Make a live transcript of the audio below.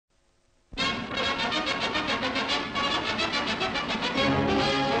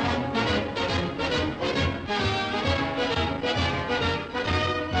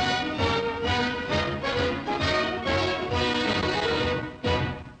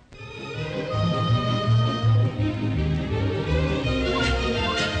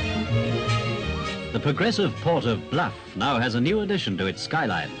progressive port of Bluff now has a new addition to its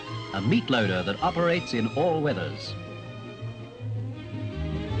skyline, a meat loader that operates in all weathers.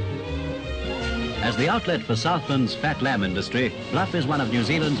 As the outlet for Southland's fat lamb industry, Bluff is one of New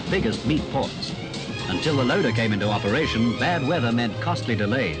Zealand's biggest meat ports. Until the loader came into operation, bad weather meant costly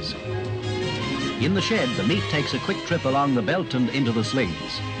delays. In the shed, the meat takes a quick trip along the belt and into the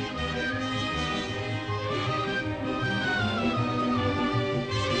slings.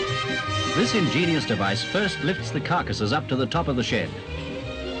 This ingenious device first lifts the carcasses up to the top of the shed.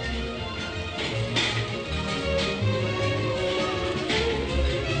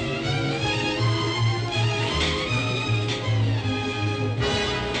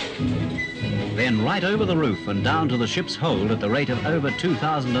 Then right over the roof and down to the ship's hold at the rate of over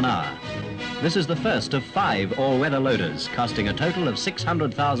 2,000 an hour. This is the first of 5 all-weather loaders, costing a total of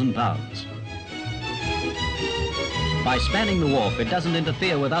 £600,000. By spanning the wharf, it doesn't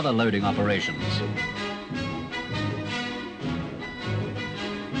interfere with other loading operations.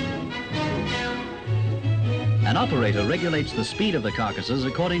 An operator regulates the speed of the carcasses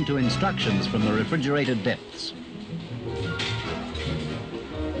according to instructions from the refrigerated depths.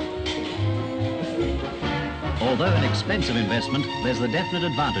 Although an expensive investment, there's the definite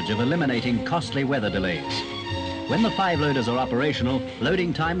advantage of eliminating costly weather delays. When the 5 loaders are operational,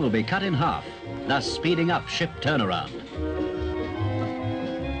 loading time will be cut in half, thus speeding up ship turnaround.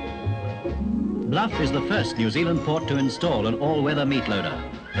 Bluff is the first New Zealand port to install an all-weather meat loader,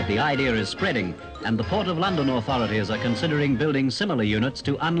 but the idea is spreading, and the Port of London authorities are considering building similar units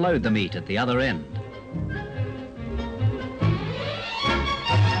to unload the meat at the other end.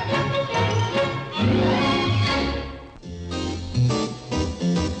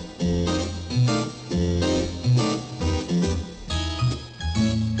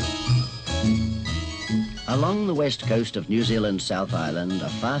 Along the west coast of New Zealand's South Island, a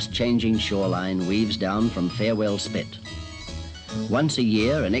fast-changing shoreline weaves down from Farewell Spit. Once a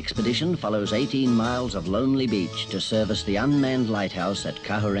year, an expedition follows 18 miles of lonely beach to service the unmanned lighthouse at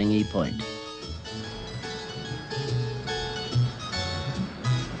Kahurangi Point.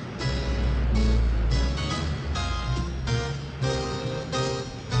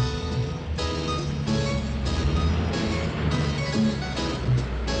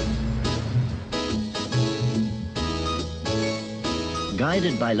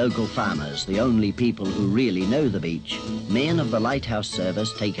 Guided by local farmers, the only people who really know the beach, men of the lighthouse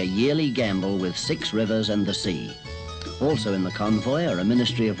service take a yearly gamble with 6 rivers and the sea. Also in the convoy are a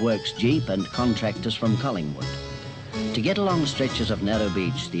Ministry of Works jeep and contractors from Collingwood. To get along stretches of narrow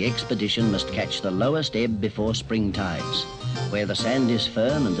beach, the expedition must catch the lowest ebb before spring tides. Where the sand is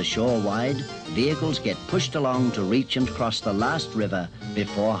firm and the shore wide, vehicles get pushed along to reach and cross the last river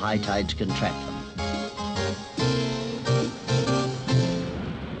before high tides can trap them.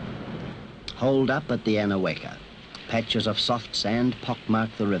 Hold up at the Anaweka. Patches of soft sand pockmark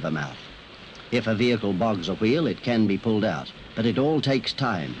the river mouth. If a vehicle bogs a wheel, it can be pulled out, but it all takes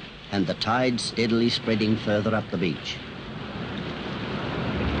time, and the tide steadily spreading further up the beach.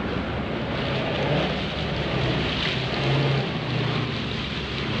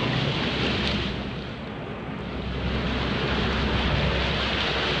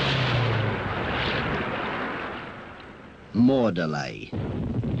 More delay.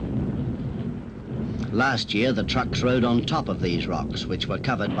 Last year, the trucks rode on top of these rocks, which were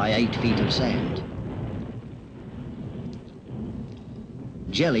covered by 8 feet of sand.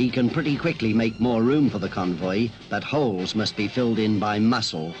 Jelly can pretty quickly make more room for the convoy, but holes must be filled in by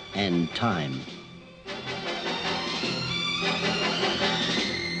muscle and time.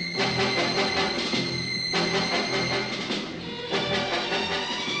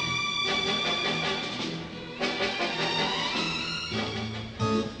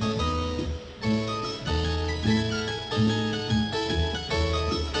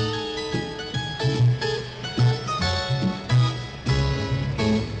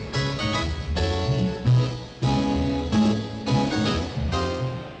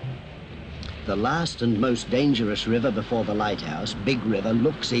 The last and most dangerous river before the lighthouse, Big River,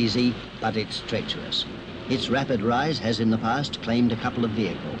 looks easy, but it's treacherous. Its rapid rise has in the past claimed a couple of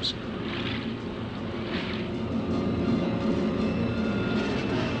vehicles.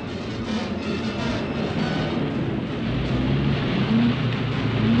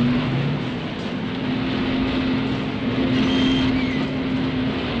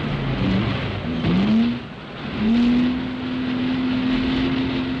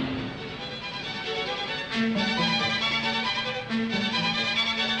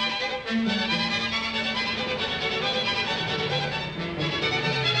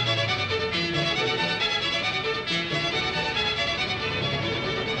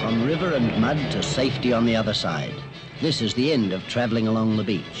 through river and mud to safety on the other side. This is the end of travelling along the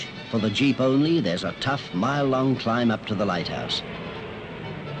beach. For the jeep only, there's a tough mile-long climb up to the lighthouse.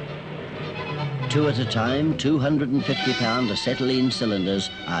 2 at a time, 250-pound acetylene cylinders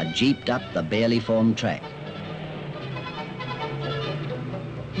are jeeped up the barely formed track.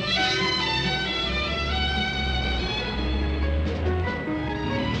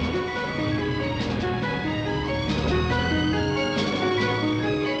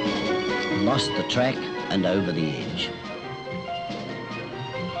 Lost the track and over the edge.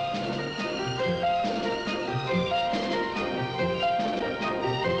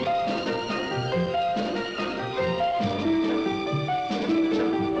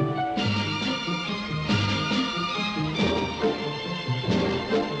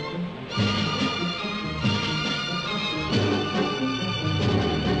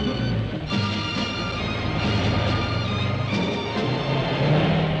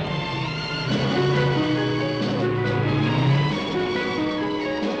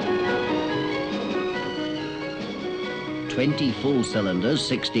 Full cylinders,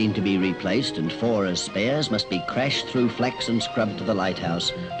 16 to be replaced and 4 as spares, must be crashed through flax and scrubbed to the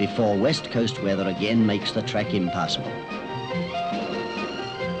lighthouse before west coast weather again makes the track impassable.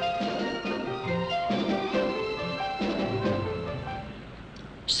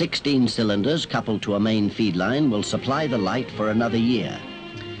 "16 cylinders coupled to a main feed line will supply the light for another year.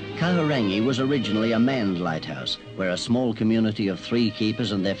 Kahurangi was originally a manned lighthouse, where a small community of 3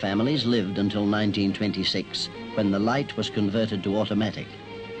 keepers and their families lived until 1926, when the light was converted to automatic.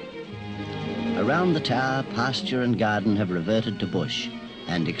 Around the tower, pasture and garden have reverted to bush,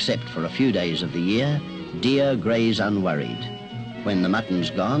 and except for a few days of the year, deer graze unworried. When the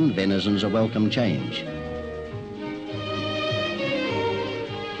mutton's gone, venision's a welcome change.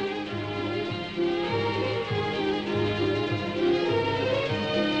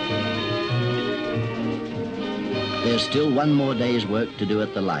 There's still one more day's work to do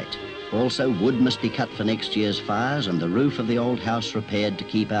at the light. Also, wood must be cut for next year's fires and the roof of the old house repaired to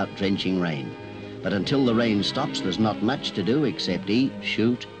keep out drenching rain. But until the rain stops, there's not much to do except eat,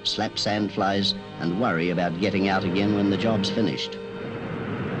 shoot, slap sandflies, and worry about getting out again when the job's finished.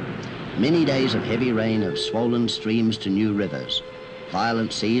 Many days of heavy rain have swollen streams to new rivers.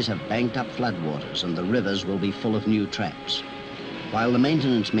 Violent seas have banked up floodwaters and the rivers will be full of new traps. While the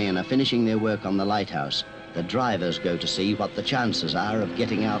maintenance men are finishing their work on the lighthouse, the drivers go to see what the chances are of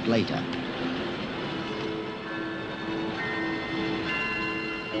getting out later.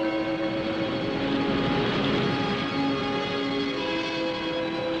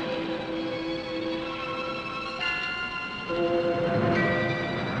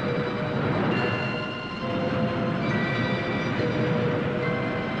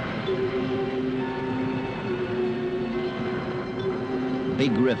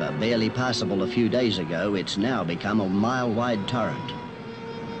 Big river, barely passable a few days ago, it's now become a mile-wide torrent.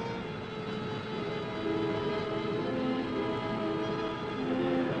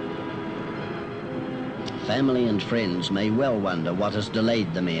 Family and friends may well wonder what has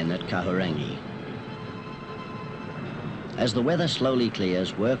delayed the men at Kahurangi. As the weather slowly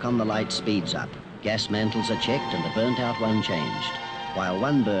clears, work on the light speeds up. Gas mantles are checked and a burnt-out one changed. While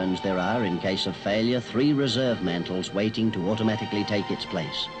one burns, there are, in case of failure, 3 reserve mantles waiting to automatically take its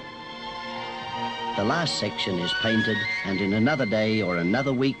place. The last section is painted, and in another day or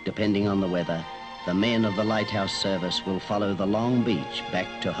another week, depending on the weather, the men of the lighthouse service will follow the long beach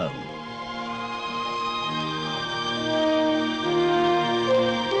back to home.